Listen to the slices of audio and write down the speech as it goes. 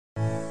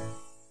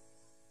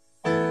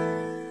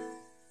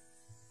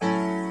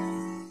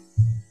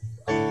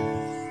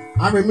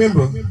I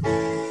remember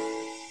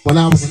when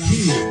I was a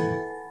kid,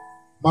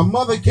 my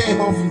mother came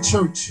home from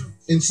church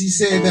and she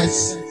said that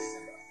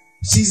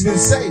she's been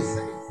saved.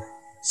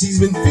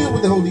 She's been filled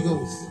with the Holy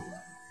Ghost.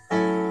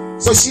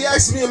 So she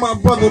asked me and my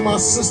brother and my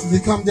sister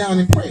to come down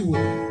and pray with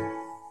her.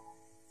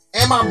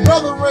 And my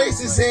brother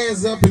raised his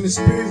hands up and the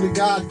Spirit of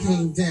God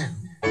came down.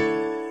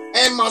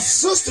 And my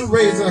sister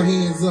raised her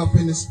hands up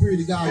and the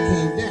Spirit of God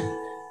came down.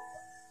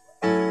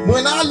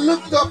 When I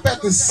looked up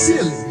at the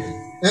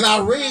ceiling and I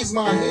raised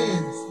my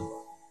hands,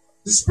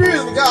 the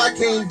Spirit of God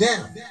came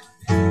down.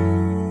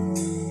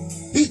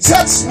 He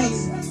touched me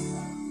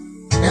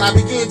and I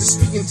began to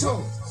speak in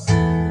tongues.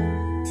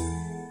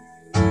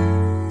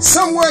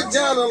 Somewhere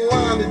down the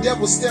line, the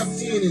devil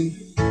stepped in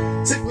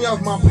and took me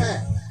off my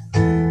path.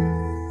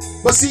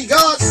 But see,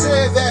 God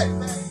said that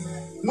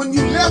when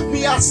you left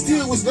me, I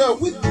still was there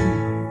with you.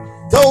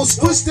 Those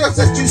footsteps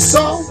that you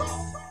saw,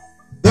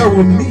 there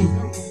were me,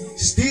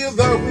 still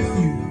there with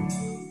you.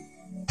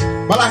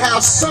 But I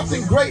have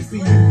something great for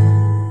you,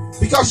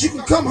 because you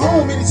can come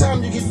home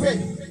anytime you get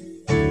ready.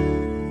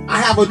 I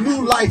have a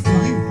new life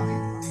for you.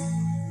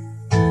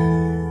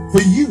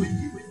 For you.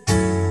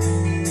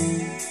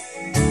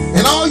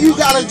 And all you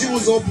gotta do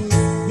is open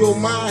your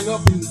mind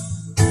up and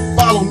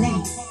follow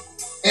me.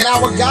 And I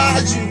will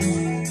guide you.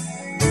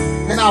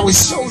 And I will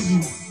show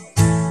you.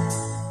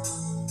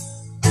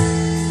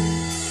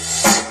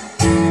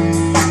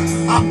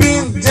 I've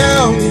been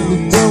down in the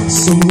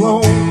dumps so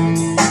long.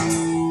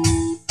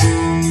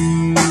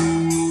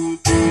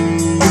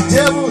 The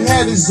devil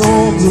had his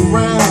arms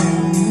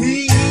around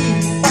me.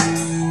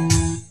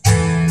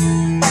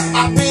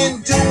 I've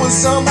been doing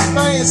some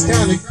things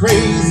kind of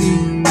crazy,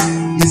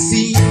 you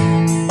see.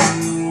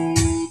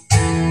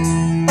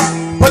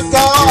 But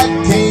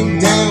God came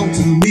down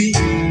to me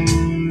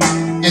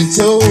and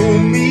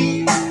told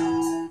me,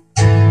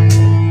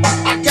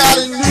 I got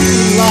a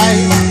new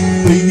life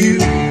for you.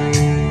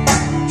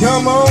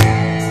 Come on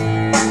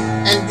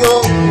and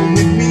go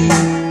with me.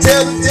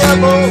 Tell the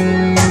devil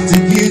to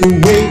get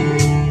away.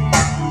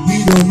 He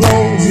don't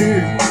belong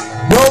here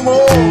no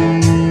more.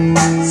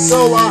 So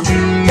I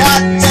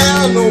got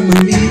down on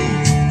my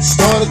knees,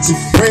 started to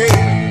pray.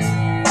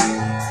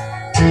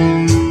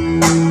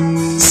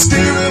 The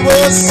Spirit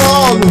was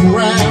all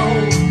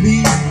around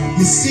me,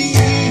 you see.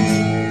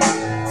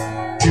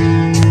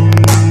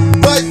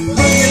 But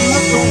when you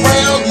look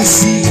around, you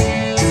see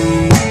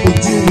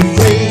people doing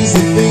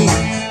crazy things.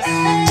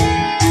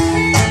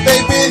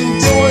 They've been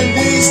doing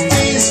these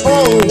things for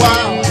a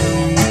while,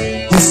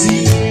 you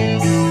see.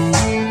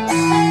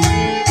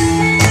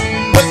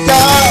 But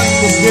God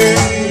was there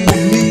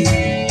with me.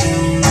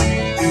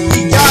 He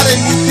guided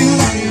me through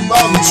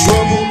all the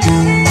trouble,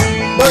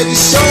 but He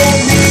showed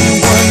me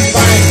one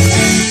thing,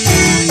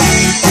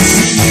 you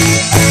see.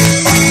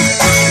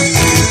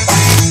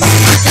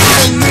 I got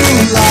a new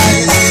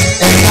life,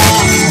 and I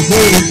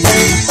really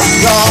thank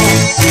God.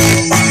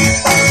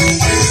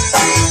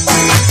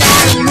 I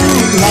got a new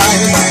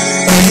life,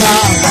 and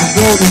I'm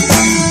gonna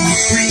be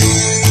free.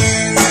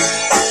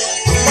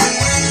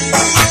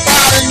 I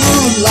got a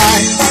new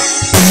life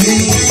for me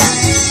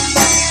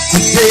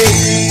today.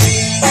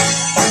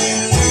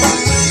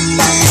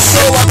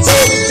 So I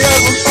told the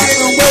devil, get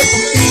away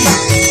from me.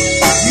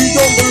 You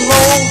don't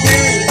belong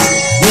here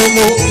no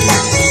more.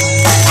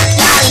 I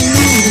got a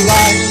new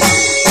life,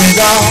 and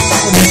God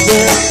is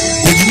there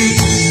with me.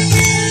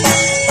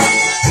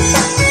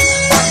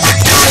 I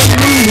got a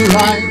new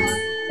life,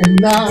 and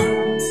I'm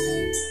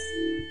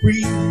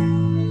free.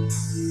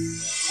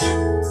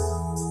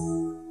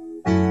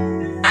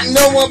 I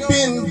know I've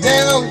been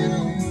down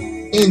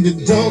in the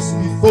dumps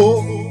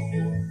before,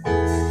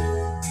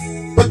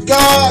 but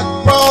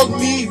God brought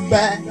me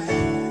back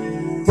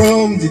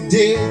from the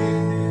dead.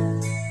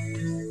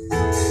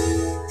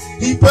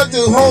 He put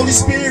the Holy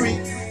Spirit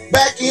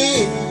back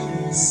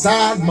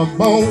inside my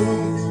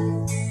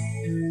bones.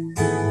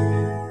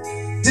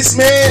 This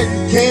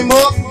man came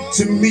up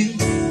to me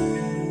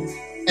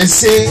and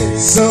said,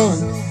 son,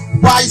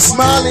 why you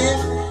smiling?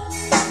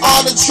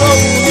 All the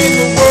trouble in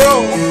the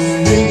world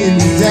bringing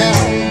me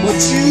down, but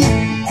you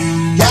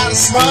gotta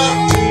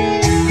smile.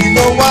 You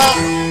know why?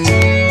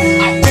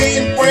 I've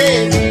been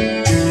praying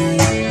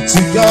to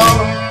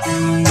God.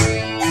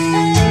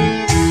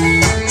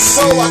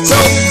 So I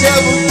told the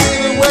devil,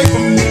 get away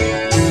from me,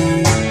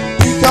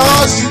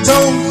 because you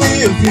don't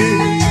live here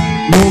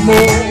no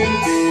more.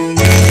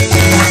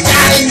 I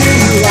got a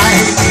new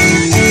life,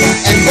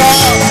 and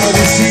God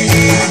is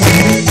here with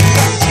me.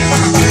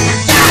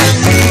 I got a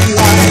new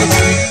life,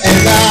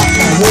 and I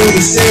want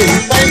to say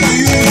thank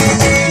you.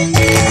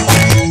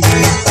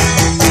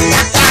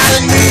 I got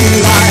a new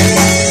life,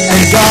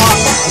 and God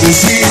is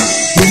here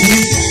with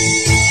me.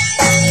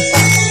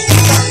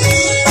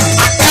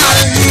 I got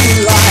a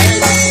new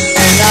life,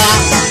 and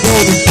I'm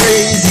gonna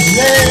praise His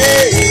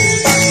name.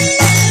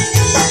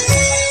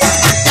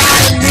 I got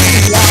a new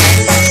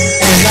life,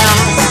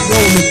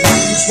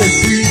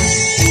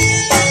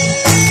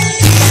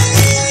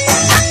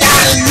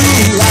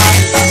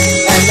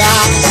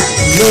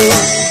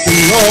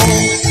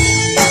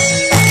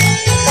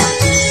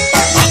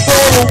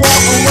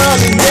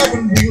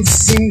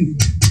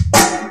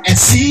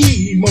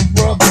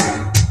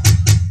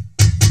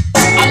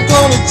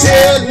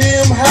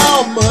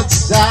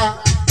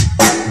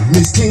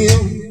 is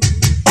Tim.